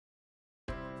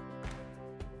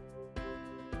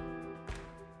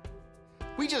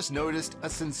We just noticed a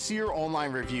sincere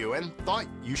online review and thought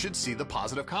you should see the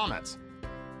positive comments.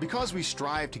 Because we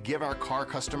strive to give our car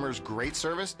customers great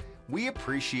service, we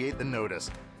appreciate the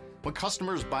notice. When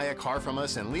customers buy a car from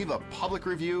us and leave a public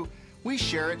review, we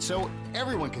share it so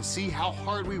everyone can see how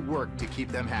hard we work to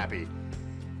keep them happy.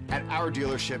 At our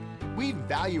dealership, we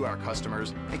value our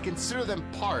customers and consider them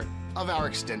part of our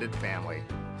extended family.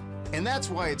 And that's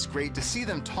why it's great to see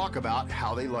them talk about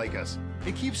how they like us.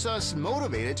 It keeps us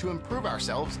motivated to improve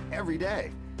ourselves every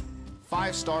day.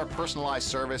 5-star personalized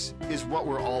service is what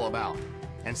we're all about,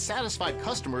 and satisfied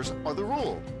customers are the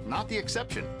rule, not the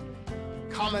exception.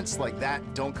 Comments like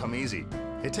that don't come easy.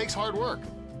 It takes hard work.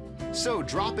 So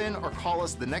drop in or call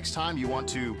us the next time you want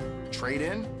to trade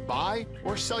in, buy,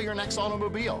 or sell your next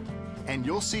automobile, and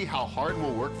you'll see how hard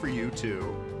we'll work for you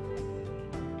too.